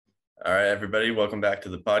All right, everybody, welcome back to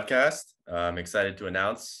the podcast. I'm excited to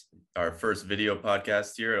announce our first video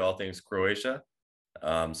podcast here at All Things Croatia.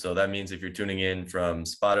 So that means if you're tuning in from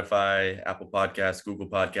Spotify, Apple Podcasts, Google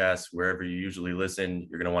Podcasts, wherever you usually listen,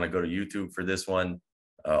 you're going to want to go to YouTube for this one,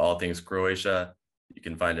 All Things Croatia. You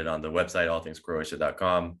can find it on the website,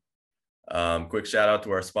 allthingscroatia.com. Quick shout out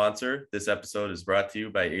to our sponsor. This episode is brought to you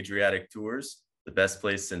by Adriatic Tours, the best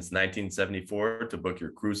place since 1974 to book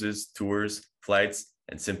your cruises, tours, flights,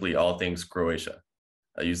 and simply All Things Croatia.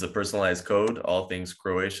 Use the personalized code All Things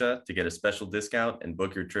Croatia to get a special discount and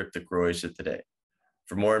book your trip to Croatia today.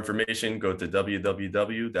 For more information, go to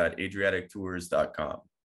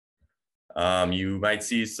www.adriatictours.com. You might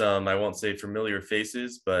see some, I won't say familiar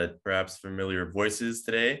faces, but perhaps familiar voices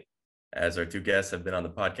today, as our two guests have been on the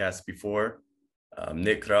podcast before.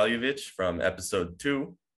 Nick Kraljević from episode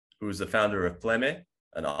 2, who is the founder of Pleme,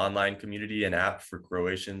 an online community and app for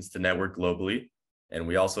Croatians to network globally. And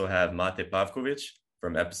we also have Mate Pavković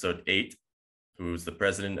from episode 8, who's the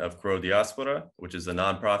president of Cro Diaspora, which is a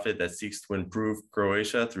nonprofit that seeks to improve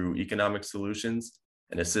Croatia through economic solutions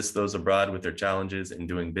and assist those abroad with their challenges in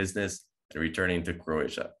doing business and returning to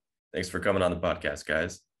Croatia. Thanks for coming on the podcast,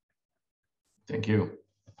 guys. Thank you.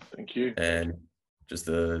 Thank you. And just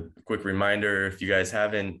a quick reminder, if you guys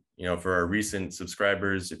haven't, for our recent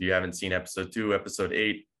subscribers, if you haven't seen episode 2, episode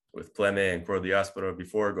 8 with Pleme and Cro Diaspora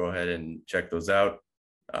before, go ahead and check those out.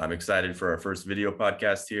 I'm excited for our first video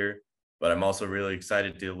podcast here, but I'm also really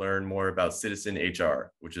excited to learn more about CitizenHR,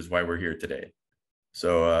 which is why we're here today.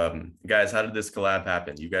 So guys, how did this collab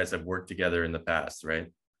happen? You guys have worked together in the past,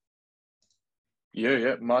 right?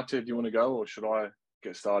 Yeah. Mate, do you want to go or should I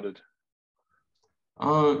get started?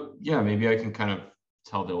 Yeah, maybe I can kind of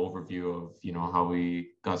tell the overview of, how we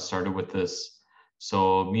got started with this.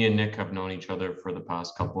 So me and Nick have known each other for the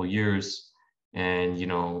past couple of years. And,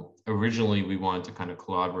 originally we wanted to kind of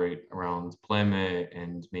collaborate around Pleme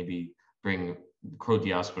and maybe bring Cro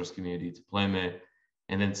Diaspora's community to Pleme.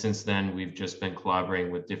 And then since then, we've just been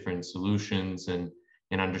collaborating with different solutions and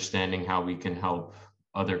understanding how we can help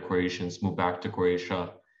other Croatians move back to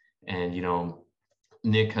Croatia. And,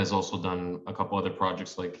 Nick has also done a couple other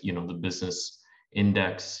projects like, the business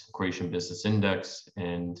index, Croatian business index.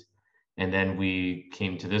 And then we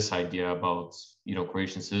came to this idea about,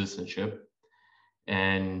 Croatian citizenship.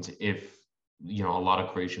 And if, a lot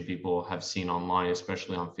of Croatian people have seen online,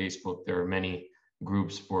 especially on Facebook, there are many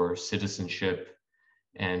groups for citizenship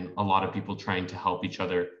and a lot of people trying to help each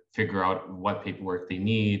other figure out what paperwork they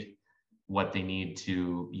need, what they need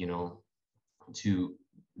to,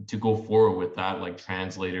 to go forward with that, like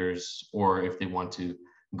translators, or if they want to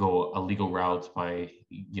go a legal route by,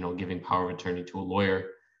 giving power of attorney to a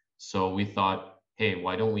lawyer. So we thought, hey,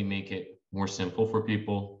 why don't we make it more simple for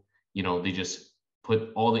people? They just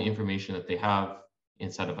put all the information that they have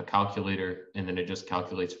inside of a calculator, and then it just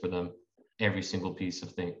calculates for them every single piece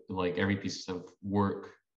of thing, like every piece of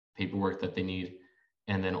paperwork that they need,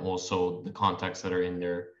 and then also the contacts that are in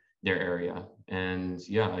their area. And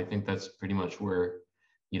yeah, I think that's pretty much where,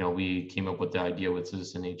 we came up with the idea with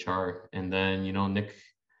CitizenHR, and then, Nick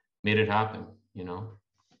made it happen,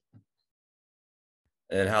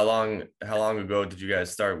 And how long ago did you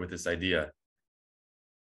guys start with this idea?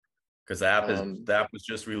 Because the app was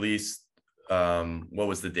just released. What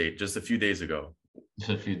was the date? Just a few days ago.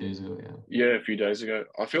 Just a few days ago, yeah. Yeah, a few days ago.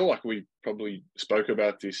 I feel like we probably spoke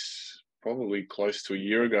about this probably close to a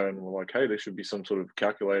year ago, and we're like, hey, there should be some sort of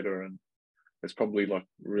calculator, and it's probably like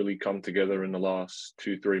really come together in the last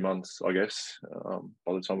 2-3 months, I guess.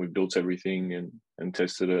 By the time we built everything and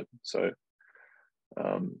tested it, so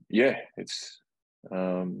yeah, it's.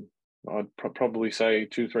 I'd probably say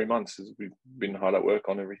 2-3 months as we've been hard at work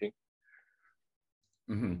on everything.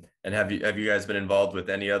 Mm-hmm. And have you guys been involved with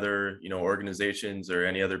any other organizations or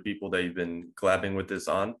any other people that you've been collabing with this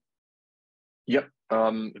on? Yep.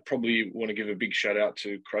 Probably want to give a big shout out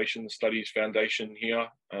to Croatian Studies Foundation here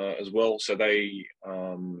as well. So they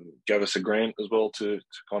gave us a grant as well to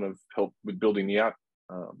kind of help with building the app.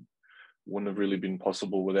 Wouldn't have really been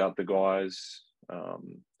possible without the guys.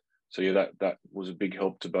 So yeah, that was a big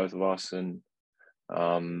help to both of us. And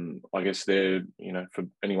I guess they're, for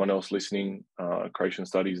anyone else listening, Croatian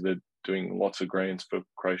Studies, they're doing lots of grants for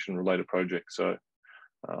Croatian related projects. So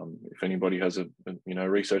if anybody has a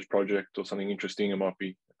research project or something interesting, it might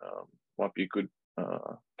be a good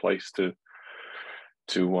place to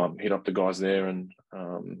hit up the guys there and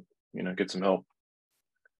get some help.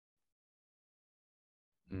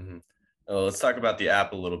 Mm-hmm. Let's talk about the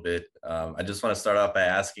app a little bit. I just want to start off by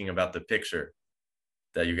asking about the picture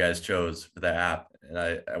that you guys chose for the app. And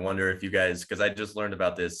I wonder if you guys, because I just learned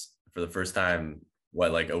about this for the first time,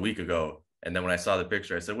 like a week ago, And then when I saw the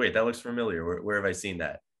picture, I said, wait, that looks familiar. Where have I seen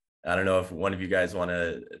that? I don't know if one of you guys want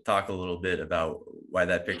to talk a little bit about why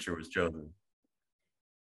that picture was chosen.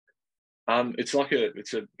 It's like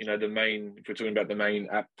it's a, you know, the main, if we're talking about the main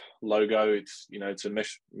app logo, it's, you know, it's a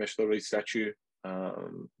Meštrović statue,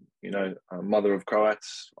 you know, mother of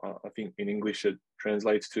Croats, I think in English it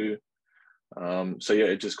translates to. So yeah,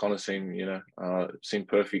 it just kind of seemed, you know, seemed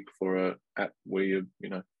perfect for a app where you're, you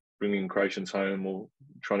know, bringing Croatians home or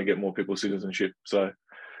trying to get more people citizenship. So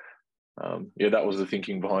yeah, that was the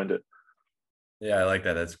thinking behind it. Yeah, I like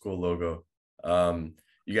that. That's a cool logo.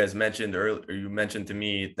 You guys mentioned earlier, you mentioned to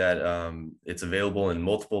me that it's available in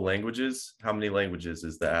multiple languages. How many languages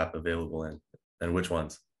is the app available in, and which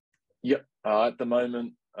ones? Yep. At the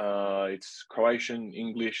moment, it's Croatian,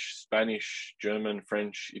 English, Spanish, German,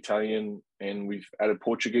 French, Italian, and we've added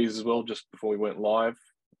Portuguese as well just before we went live.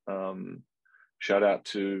 Shout out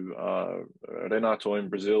to Renato in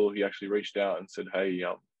Brazil. He actually reached out and said, hey,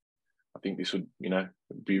 I think this would, you know,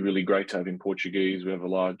 be really great to have in Portuguese. We have a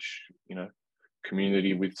large, you know,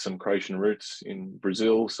 community with some Croatian roots in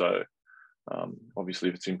Brazil. So obviously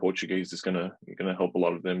if it's in Portuguese, it's gonna help a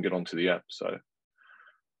lot of them get onto the app. So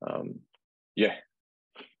yeah.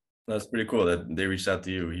 That's pretty cool that they reached out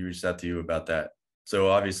to you. He reached out to you about that. So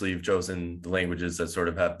obviously you've chosen the languages that sort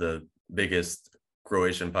of have the biggest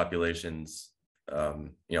Croatian populations, you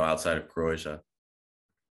know, outside of Croatia.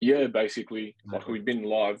 Yeah, basically, like we've been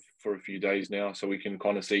live for a few days now, so we can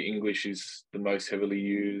kind of see English is the most heavily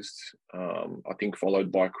used. I think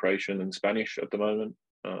followed by Croatian and Spanish at the moment.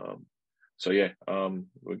 So yeah,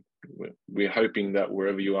 we're hoping that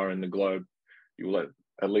wherever you are in the globe, you will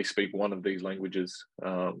at least speak one of these languages.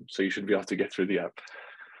 So you should be able to get through the app.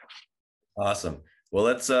 Awesome. Well,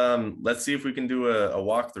 let's see if we can do a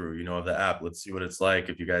walkthrough, you know, of the app. Let's see what it's like.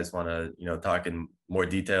 If you guys want to, you know, talk in more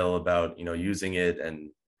detail about, you know, using it and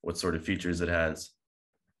what sort of features it has.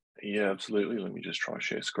 Yeah, absolutely. Let me just try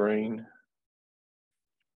share screen.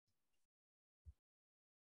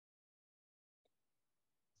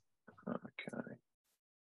 Okay.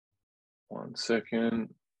 1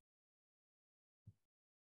 second.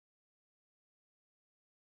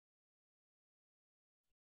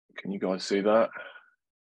 Can you guys see that?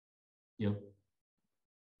 Yep.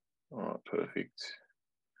 All right, perfect.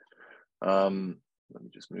 Let me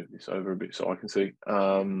just move this over a bit so I can see.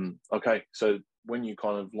 Okay, so when you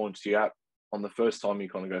kind of launch the app, on the first time you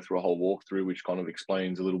kind of go through a whole walkthrough, which kind of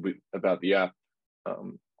explains a little bit about the app.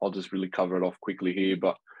 I'll just really cover it off quickly here,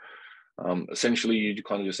 but essentially you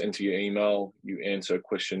kind of just enter your email, you answer a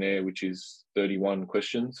questionnaire, which is 31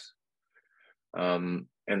 questions.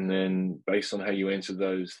 And then based on how you answer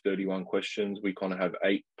those 31 questions, we kind of have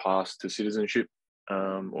 8 paths to citizenship,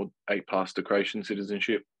 or 8 paths to Croatian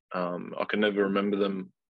citizenship. I can never remember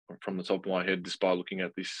them from the top of my head, despite looking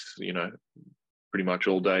at this, you know, pretty much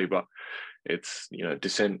all day. But it's, you know,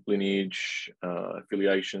 descent, lineage,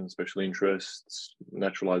 affiliation, special interests,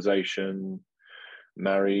 naturalization,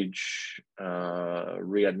 marriage,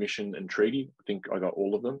 readmission, and treaty. I think I got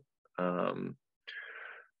all of them.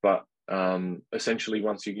 But essentially,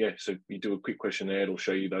 once so you do a quick questionnaire, it'll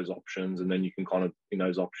show you those options, and then you can kind of, in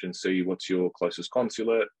those options, see what's your closest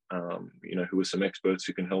consulate, you know, who are some experts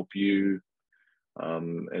who can help you,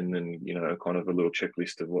 and then, you know, kind of a little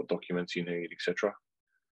checklist of what documents you need, etc.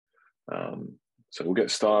 So we'll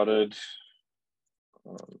get started.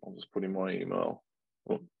 I'll just put in my email.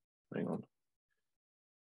 Oh, hang on.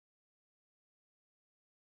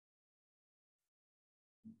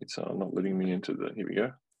 It's not letting me into the, here we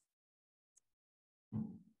go.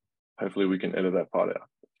 Hopefully we can edit that part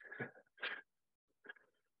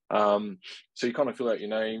out. So you kind of fill out your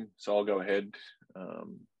name. So I'll go ahead.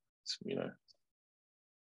 You know,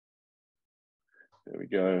 there we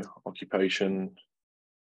go. Occupation,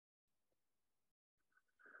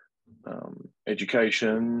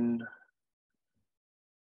 education,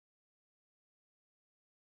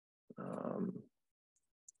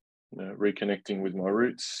 you know, reconnecting with my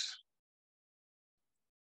roots.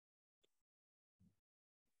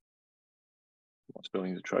 My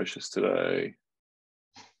spelling is atrocious today.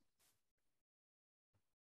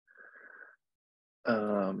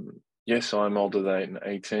 Yes, I'm older than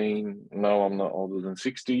 18. No, I'm not older than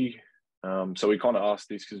 60. So we kind of asked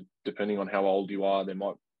this because depending on how old you are, they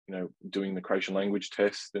might, you know, doing the Croatian language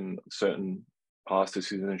test, and certain paths to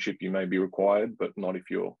citizenship you may be required, but not if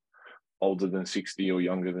you're older than 60 or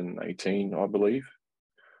younger than 18, I believe.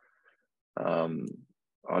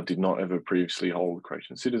 I did not ever previously hold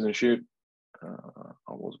Croatian citizenship.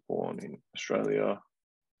 I was born in Australia.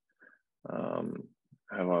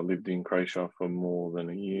 Have I lived in Croatia for more than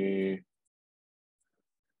a year?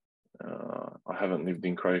 I haven't lived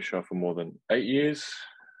in Croatia for more than 8 years.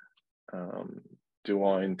 Do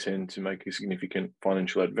I intend to make a significant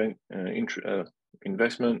financial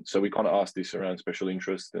investment? So we kind of asked this around special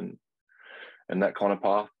interest and that kind of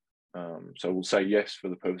path. So we'll say yes for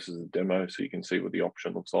the purposes of the demo, so you can see what the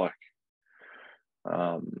option looks like.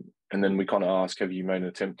 And then we kind of ask, have you made an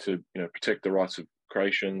attempt to, protect the rights of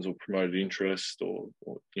Croatians or promoted interest or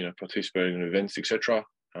participated in events, etc.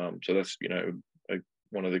 So that's,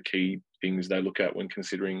 one of the key things they look at when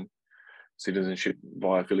considering citizenship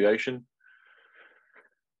via affiliation.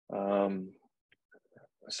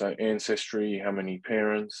 So ancestry, how many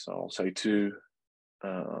parents? I'll say 2.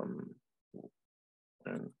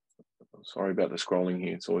 And sorry about the scrolling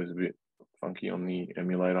here. It's always a bit funky on the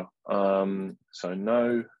emulator. So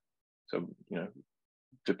no. So,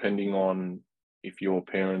 depending on if your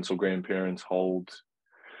parents or grandparents hold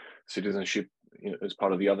citizenship as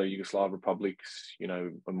part of the other Yugoslav republics,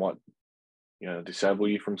 it might, disable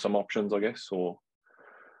you from some options, I guess, or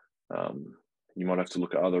you might have to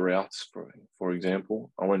look at other routes. For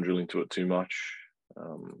example, I won't drill into it too much.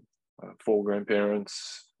 4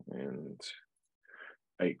 grandparents and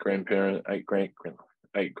 8 great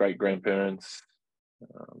grandparents.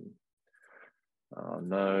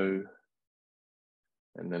 No.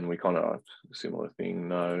 And then we kind of similar thing,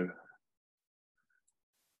 no.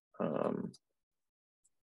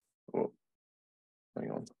 Well,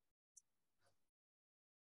 hang on.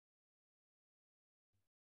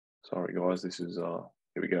 Sorry, guys. This is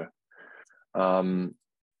here we go.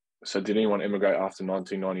 So, did anyone emigrate after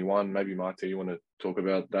 1991? Maybe Marty, you want to talk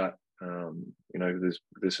about that?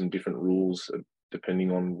 There's some different rules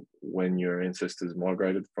depending on when your ancestors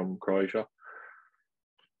migrated from Croatia.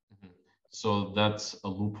 So that's a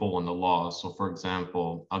loophole in the law. So for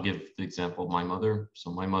example, I'll give the example of my mother. So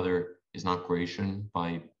my mother is not Croatian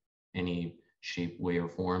by any shape, way, or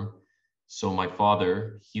form. So my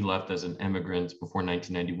father, he left as an immigrant before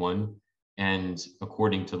 1991. And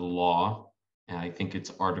according to the law, and I think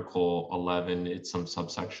it's Article 11, it's some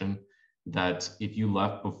subsection, that if you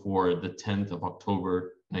left before the 10th of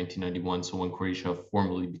October 1991, so when Croatia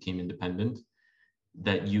formally became independent,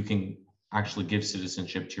 that you can actually give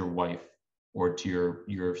citizenship to your wife or to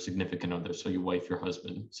your significant other. So your wife, your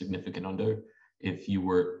husband, significant other, if you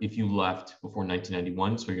left before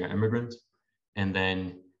 1991, so you're an immigrant, and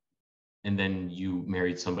then you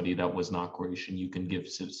married somebody that was not Croatian, you can give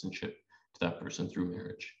citizenship to that person through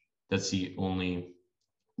marriage. That's the only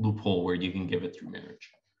loophole where you can give it through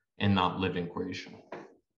marriage and not live in Croatia.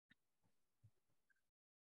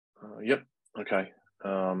 Yep. Okay.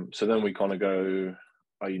 So then we kind of go,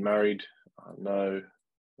 are you married? No.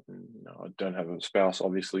 No, I don't have a spouse,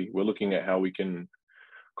 obviously. We're looking at how we can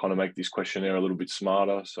kind of make this questionnaire a little bit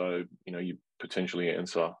smarter. So, you potentially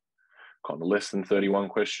answer kind of less than 31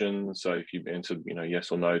 questions. So if you've answered, yes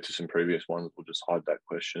or no to some previous ones, we'll just hide that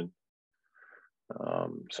question.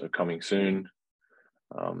 So coming soon.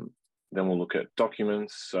 Then we'll look at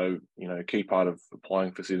documents. So, a key part of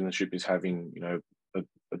applying for citizenship is having, a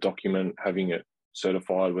document, having it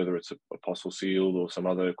certified, whether it's a apostle seal or some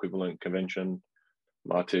other equivalent convention.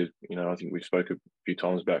 Mate, I think we've spoken a few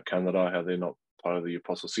times about Canada, how they're not part of the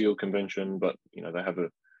Apostle Seal Convention, but, they have a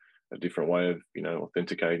different way of,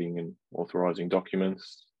 authenticating and authorizing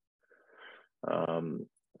documents.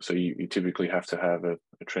 So you typically have to have a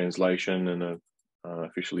translation and a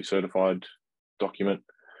officially certified document.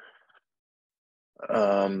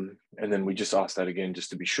 And then we just ask that again, just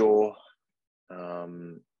to be sure.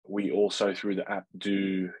 We also, through the app,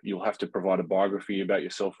 you'll have to provide a biography about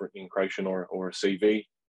yourself in Croatian or a CV.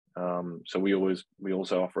 So we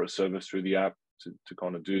also offer a service through the app to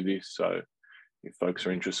kind of do this. So if folks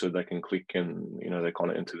are interested, they can click and, they kind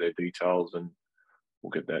of enter their details and we'll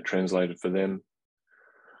get that translated for them.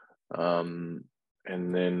 And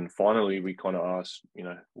then finally, we kind of ask,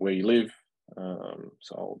 where you live.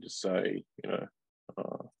 So I'll just say,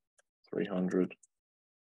 300.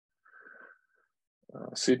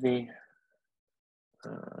 Sydney,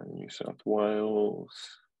 New South Wales,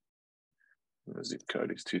 and the zip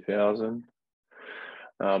code is 2000.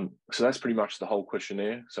 So that's pretty much the whole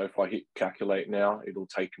questionnaire. So if I hit calculate now, it'll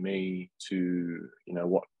take me to,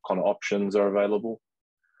 what kind of options are available.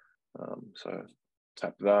 So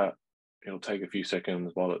tap that. It'll take a few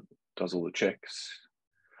seconds while it does all the checks.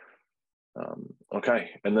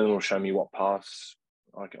 Okay, and then it'll show me what paths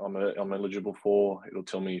I'm eligible for. It'll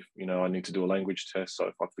tell me if, I need to do a language test. So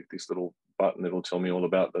if I click this little button, it'll tell me all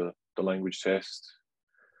about the language test.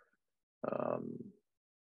 So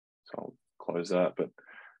I'll close that. But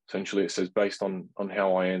essentially it says based on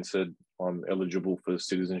how I answered, I'm eligible for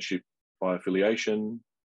citizenship by affiliation.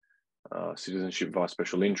 citizenship by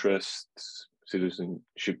special interests,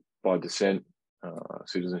 citizenship by descent,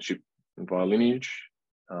 citizenship by lineage.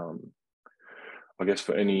 I guess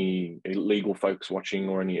for any legal folks watching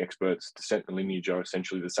or any experts, descent and lineage are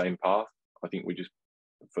essentially the same path. I think we just,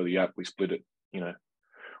 for the app, we split it,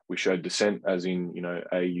 we showed descent as in,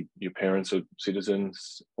 your parents are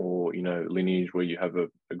citizens, or, lineage where you have a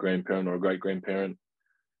grandparent or a great grandparent.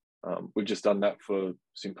 We've just done that for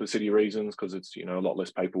simplicity reasons, because it's, a lot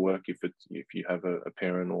less paperwork if you have a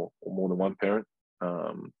parent or more than one parent.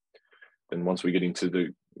 Then once we get into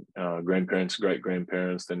the grandparents, great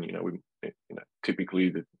grandparents, then, typically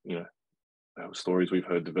the stories we've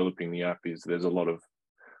heard developing the app is there's a lot of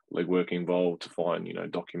legwork involved to find,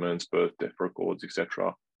 documents, birth, death records,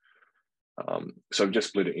 etc. So we've just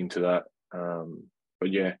split it into that.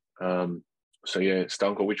 But yeah,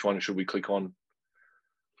 Stanko, which one should we click on?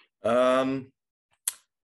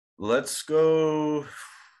 Let's go.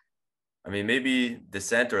 I mean, maybe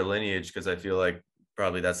descent or lineage, because I feel like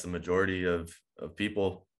probably that's the majority of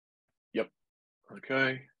people. Yep.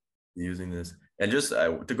 Okay. Using this. And just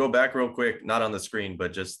to go back real quick, not on the screen,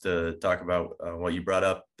 but just to talk about what you brought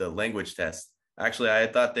up, the language test. Actually, I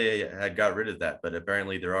thought they had got rid of that, but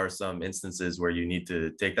apparently there are some instances where you need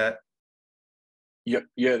to take that. Yep.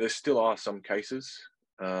 Yeah, there still are some cases.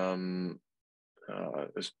 I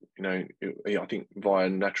think via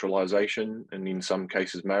naturalization and in some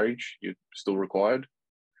cases marriage, you're still required.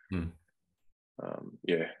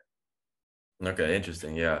 Yeah. Okay,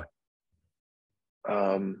 interesting. Yeah.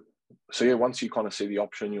 So yeah, once you kind of see the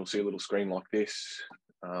option, you'll see a little screen like this.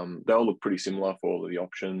 They'll look pretty similar for all of the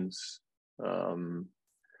options.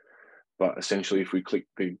 But essentially, if we click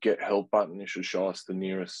the Get Help button, it should show us the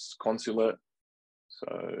nearest consulate.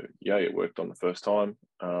 So yeah, it worked on the first time.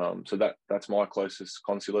 So that's my closest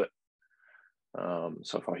consulate.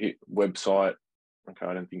 So if I hit website, okay,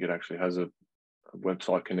 I don't think it actually has a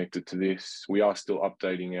website connected to this. We are still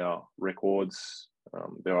updating our records.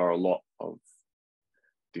 There are a lot of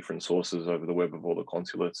different sources over the web of all the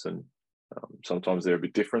consulates, and sometimes they're a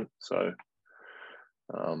bit different. So,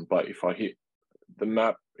 but if I hit the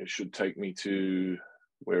map, it should take me to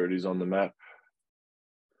where it is on the map.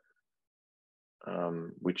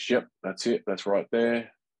 Which, yep, that's it. That's right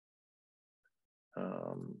there.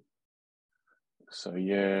 So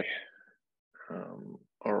yeah.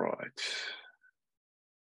 All right.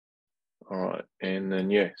 And then,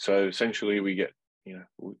 yeah, so essentially we get,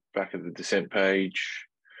 back at the descent page.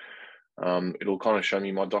 It'll kind of show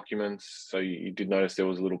me my documents. So you did notice there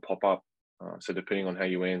was a little pop-up. So depending on how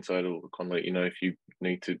you answer, it'll kind of let you know if you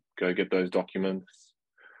need to go get those documents.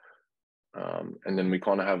 And then we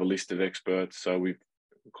kind of have a list of experts. So we've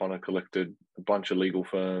kind of collected a bunch of legal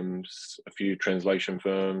firms, a few translation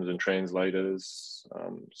firms and translators,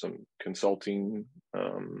 some consulting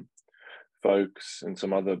folks, and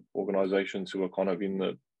some other organizations who are kind of in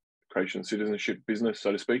the Croatian citizenship business,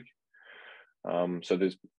 so to speak. So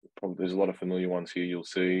there's a lot of familiar ones here you'll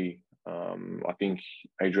see. I think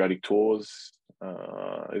Adriatic Tours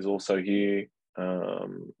is also here,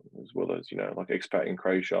 as well as, like Expat in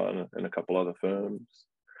Croatia and a couple other firms.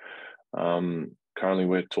 Currently,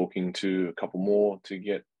 we're talking to a couple more to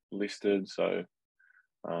get listed. So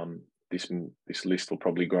this list will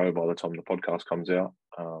probably grow by the time the podcast comes out.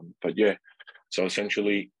 But yeah, so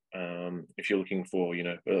essentially, if you're looking for,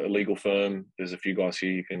 a legal firm, there's a few guys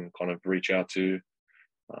here you can kind of reach out to.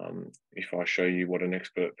 If I show you what an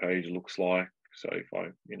expert page looks like, so if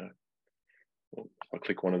I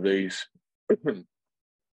click one of these,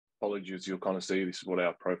 apologies, you'll kind of see this is what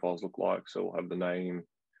our profiles look like. So we'll have the name,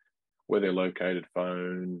 where they're located,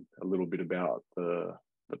 phone, a little bit about the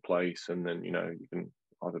place, and then, you can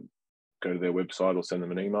either go to their website or send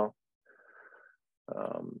them an email.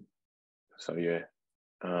 So yeah,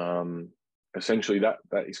 essentially that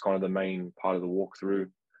is kind of the main part of the walkthrough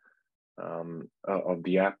of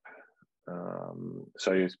the app.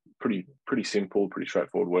 So it's pretty simple, pretty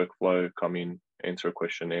straightforward workflow. Come in, answer a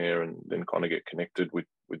questionnaire, and then kind of get connected with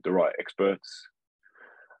the right experts.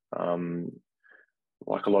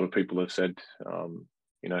 Like a lot of people have said,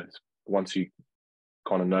 once you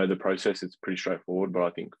kind of know the process, it's pretty straightforward. But I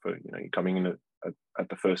think for, you're coming in at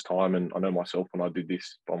the first time, and I know myself when I did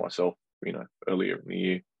this by myself, earlier in the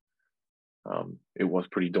year, it was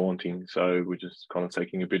pretty daunting. So we're just kind of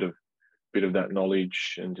taking a bit of that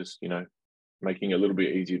knowledge and just, making it a little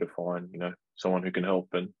bit easier to find, someone who can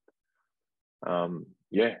help. And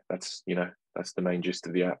yeah, that's the main gist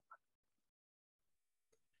of the app.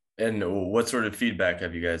 And what sort of feedback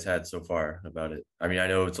have you guys had so far about it? I mean, I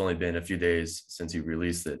know it's only been a few days since you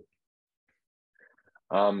released it.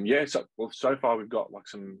 Yeah, so far we've got like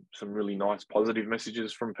some really nice positive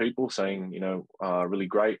messages from people saying, really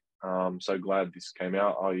great. So glad this came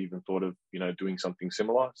out. I even thought of, doing something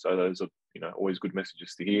similar. So those are, always good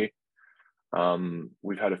messages to hear.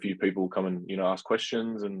 We've had a few people come and, ask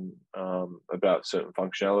questions and about certain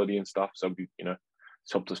functionality and stuff. So we,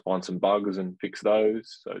 it's helped us find some bugs and fix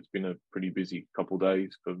those. So it's been a pretty busy couple of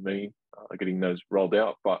days for me getting those rolled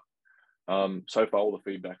out. But so far all the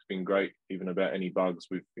feedback's been great, even about any bugs.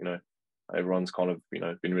 We've, everyone's kind of,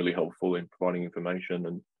 been really helpful in providing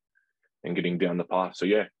information and getting down the path. So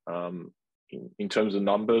yeah, in terms of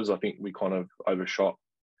numbers, I think we kind of overshot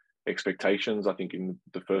expectations. I think in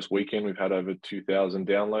the first weekend we've had over 2,000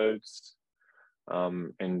 downloads,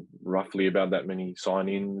 and roughly about that many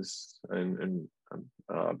sign-ins, and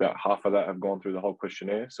about half of that have gone through the whole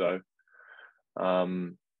questionnaire. So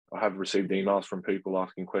I have received emails from people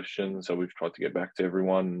asking questions, so we've tried to get back to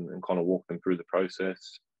everyone and kind of walk them through the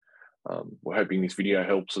process. We're hoping this video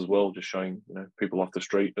helps as well, just showing people off the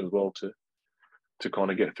street as well to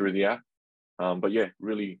kind of get through the app. But yeah,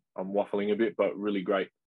 really, I'm waffling a bit, but really great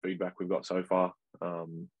feedback we've got so far.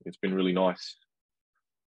 It's been really nice.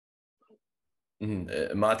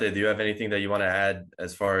 Mate, do you have anything that you want to add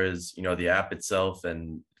as far as the app itself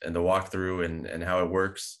and the walkthrough and how it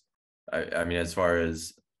works? I mean, as far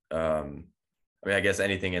as I guess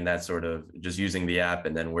anything in that sort of just using the app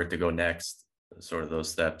and then where to go next, sort of those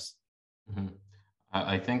steps. Mm-hmm.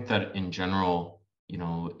 I think that in general,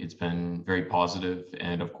 it's been very positive.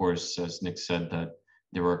 And of course, as Nick said, that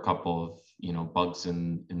there were a couple of, bugs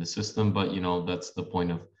in the system, but, that's the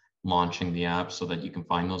point of launching the app, so that you can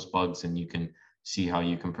find those bugs and you can see how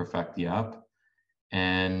you can perfect the app.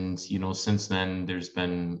 And, since then, there's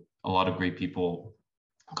been a lot of great people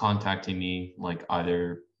contacting me, like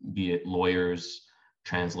either be it lawyers,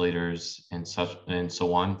 translators, and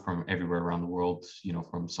so on from everywhere around the world,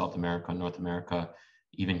 from South America, North America,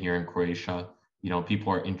 even here in Croatia.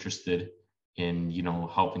 People are interested in,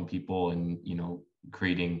 helping people and,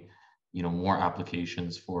 creating, more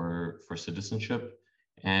applications for citizenship.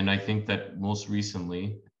 And I think that most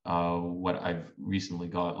recently, what I've recently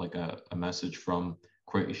got like a message from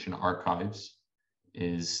Croatian Archives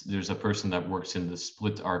is there's a person that works in the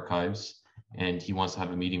Split archives, and he wants to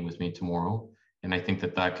have a meeting with me tomorrow. And I think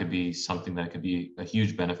that could be something that could be a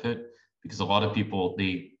huge benefit, because a lot of people,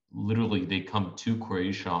 they come to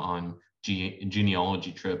Croatia on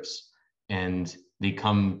genealogy trips, and they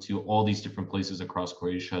come to all these different places across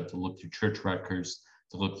Croatia to look through church records,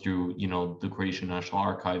 to look through, the Croatian National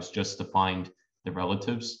Archives, just to find the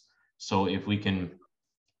relatives. So if we can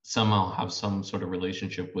somehow have some sort of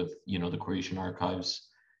relationship with, the Croatian Archives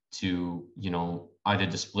to, either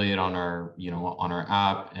display it on our, on our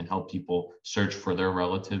app and help people search for their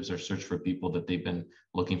relatives or search for people that they've been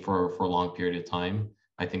looking for a long period of time,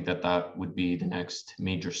 I think that would be the next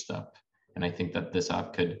major step. And I think that this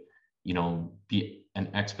app could, be an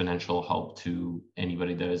exponential help to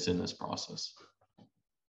anybody that is in this process.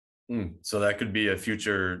 So that could be a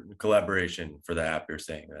future collaboration for the app, you're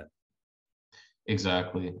saying that?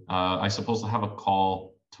 Exactly. I suppose I have a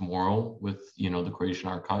call tomorrow with, the Croatian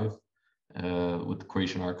Archive,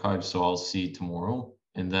 So I'll see tomorrow,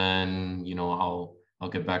 and then, I'll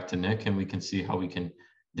get back to Nick, and we can see how we can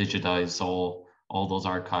digitize all those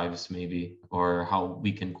archives, maybe, or how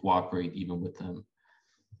we can cooperate even with them.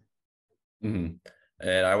 Mm-hmm.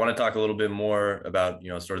 And I want to talk a little bit more about,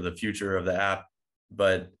 sort of the future of the app.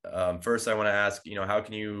 But first, I want to ask, how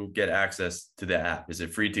can you get access to the app? Is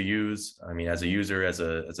it free to use? I mean, as a user, as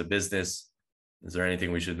a business, is there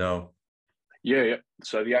anything we should know? Yeah.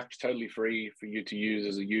 So the app's totally free for you to use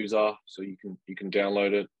as a user. So you can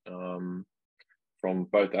download it from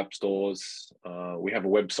both app stores. We have a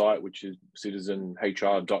website, which is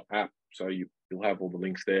CitizenHR.app. So you'll have all the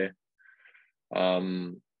links there.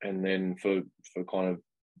 And then for kind of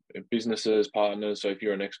businesses, partners, so if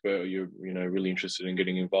you're an expert or you're really interested in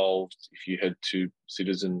getting involved, if you head to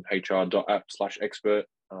citizenhr.app/expert,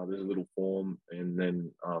 there's a little form, and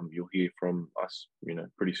then you'll hear from us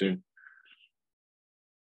pretty soon.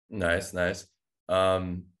 Nice. I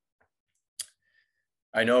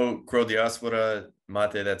know Kraljević,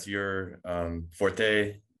 Mate, that's your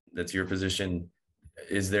forte, that's your position.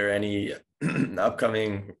 Is there any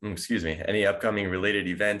upcoming related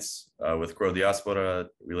events with Kraljević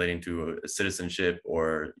relating to citizenship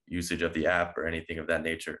or usage of the app or anything of that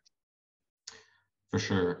nature? For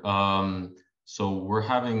sure. So we're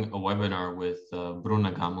having a webinar with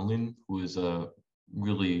Bruna Gamelin, who is a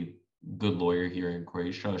really good lawyer here in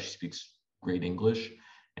Croatia. She speaks great English,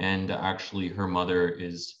 and actually her mother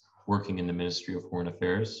is working in the Ministry of Foreign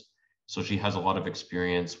Affairs. So she has a lot of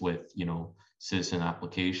experience with, citizen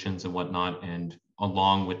applications and whatnot. And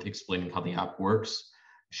along with explaining how the app works,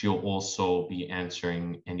 she'll also be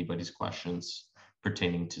answering anybody's questions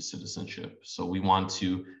pertaining to citizenship. So we want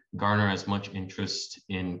to garner as much interest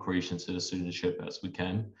in Croatian citizenship as we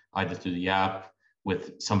can, either through the app,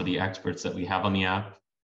 with some of the experts that we have on the app.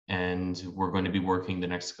 And we're going to be working the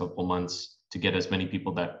next couple months to get as many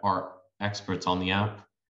people that are experts on the app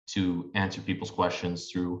to answer people's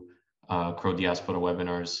questions through Crow Diaspora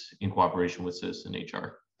webinars in cooperation with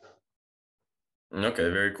CitizenHR. Okay,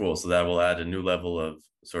 very cool. So that will add a new level of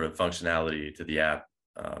sort of functionality to the app,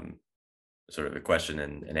 sort of a question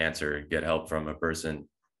and answer, get help from a person.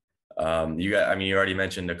 You already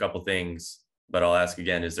mentioned a couple things, but I'll ask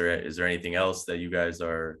again, is there anything else that you guys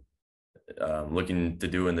are looking to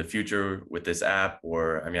do in the future with this app?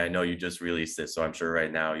 Or, I know you just released it, so I'm sure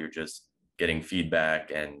right now you're just getting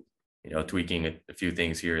feedback and, tweaking a few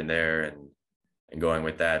things here and there and going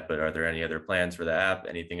with that. But are there any other plans for the app?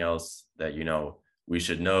 Anything else that, we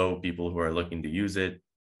should know, people who are looking to use it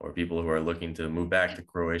or people who are looking to move back to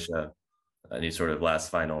Croatia? Any sort of last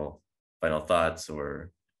final thoughts or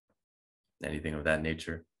anything of that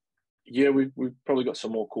nature? Yeah, we've probably got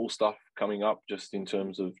some more cool stuff coming up, just in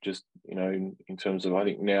terms of I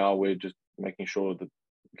think now we're just making sure the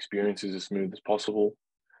experience is as smooth as possible.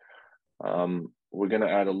 We're going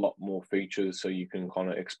to add a lot more features so you can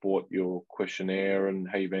kind of export your questionnaire and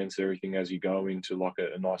how you've answered everything as you go into like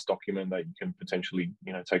a nice document that you can potentially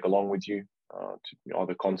take along with you to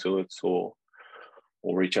either consulates or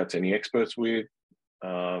reach out to any experts with.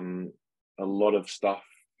 A lot of stuff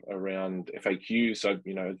around FAQs. So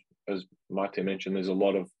as Mate mentioned, there's a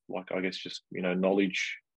lot of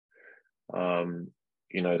knowledge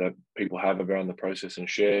that people have around the process and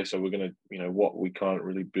share. So we're going to, what we can't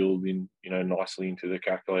really build in, nicely into the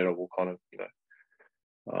calculator, we'll kind of,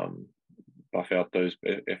 buff out those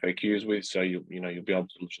FAQs with. So you'll be able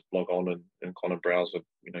to just log on and kind of browse a,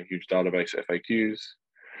 huge database of FAQs.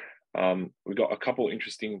 We've got a couple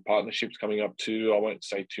interesting partnerships coming up too. I won't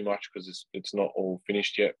say too much because it's not all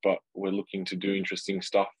finished yet, but we're looking to do interesting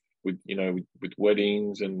stuff with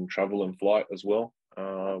weddings and travel and flight as well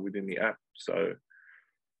within the app. So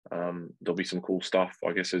there'll be some cool stuff,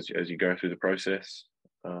 I guess, as you go through the process.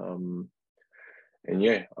 I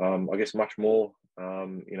guess much more.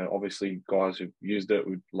 Obviously, guys who've used it,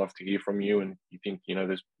 we'd love to hear from you. And you think,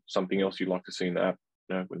 there's something else you'd like to see in the app,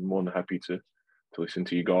 we're more than happy to listen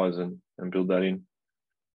to you guys and build that in.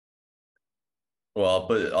 Well,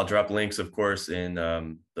 I'll drop links, of course, in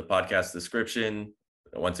the podcast description.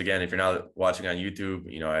 Once again, if you're not watching on YouTube,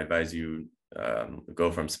 I advise you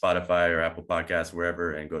go from Spotify or Apple Podcasts,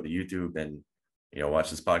 wherever, and go to YouTube and, watch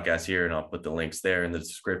this podcast here, and I'll put the links there in the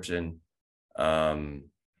description.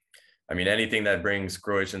 Anything that brings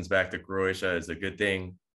Croatians back to Croatia is a good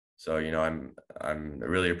thing. So, I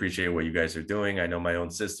really appreciate what you guys are doing. I know my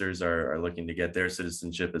own sisters are looking to get their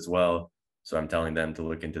citizenship as well. So I'm telling them to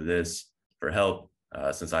look into this for help.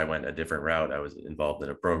 Since I went a different route, I was involved in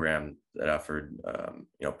a program that offered,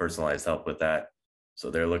 personalized help with that.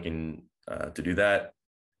 So they're looking to do that.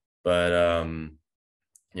 But, I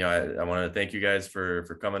want to thank you guys for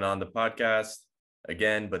coming on the podcast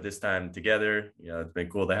again, but this time together. It's been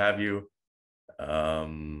cool to have you.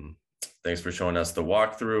 Thanks for showing us the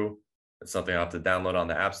walkthrough. It's something I'll have to download on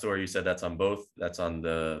the App Store. You said that's on both. That's on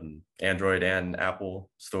the Android and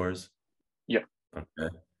Apple stores. Yep.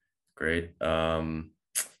 Okay, great. I don't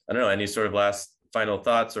know, any sort of last final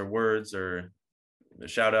thoughts or words or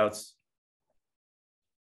shout outs?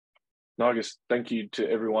 No, I guess thank you to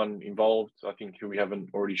everyone involved. I think who we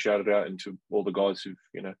haven't already shouted out, and to all the guys who've,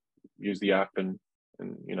 used the app and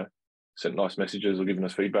sent nice messages or given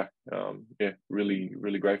us feedback. Really,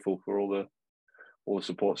 really grateful for all the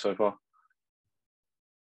support so far.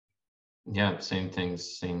 Yeah, same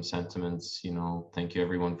things, same sentiments. Thank you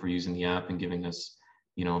everyone for using the app and giving us,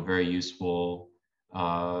 very useful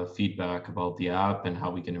feedback about the app and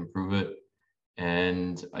how we can improve it.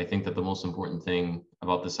 And I think that the most important thing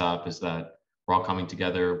about this app is that we're all coming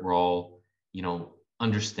together. We're all,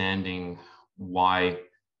 understanding why,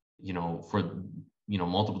 for,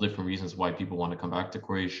 multiple different reasons why people want to come back to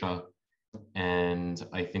Croatia. And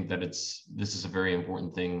I think that this is a very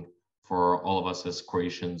important thing for all of us as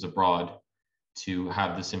Croatians abroad to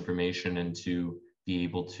have this information and to be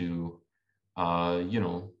able to,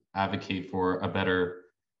 advocate for a better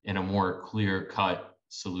and a more clear-cut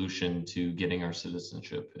solution to getting our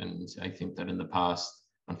citizenship. And I think that in the past,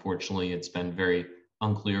 unfortunately, it's been very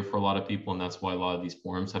unclear for a lot of people, and that's why a lot of these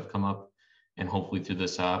forums have come up. And hopefully through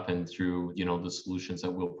this app and through, the solutions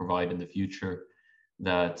that we'll provide in the future,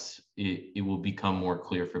 that it will become more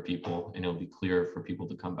clear for people, and it'll be clear for people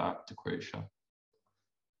to come back to Croatia.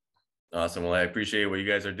 Awesome. Well, I appreciate what you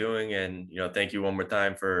guys are doing, and thank you one more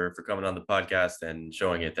time for coming on the podcast and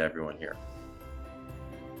showing it to everyone here.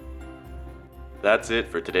 That's it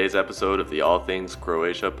for today's episode of the All Things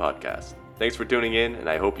Croatia podcast. Thanks for tuning in, and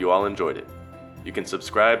I hope you all enjoyed it. You can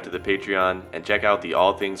subscribe to the Patreon and check out the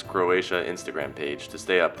All Things Croatia Instagram page to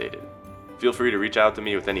stay updated. Feel free to reach out to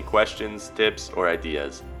me with any questions, tips, or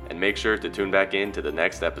ideas, and make sure to tune back in to the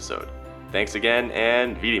next episode. Thanks again,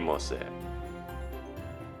 and vidimo se!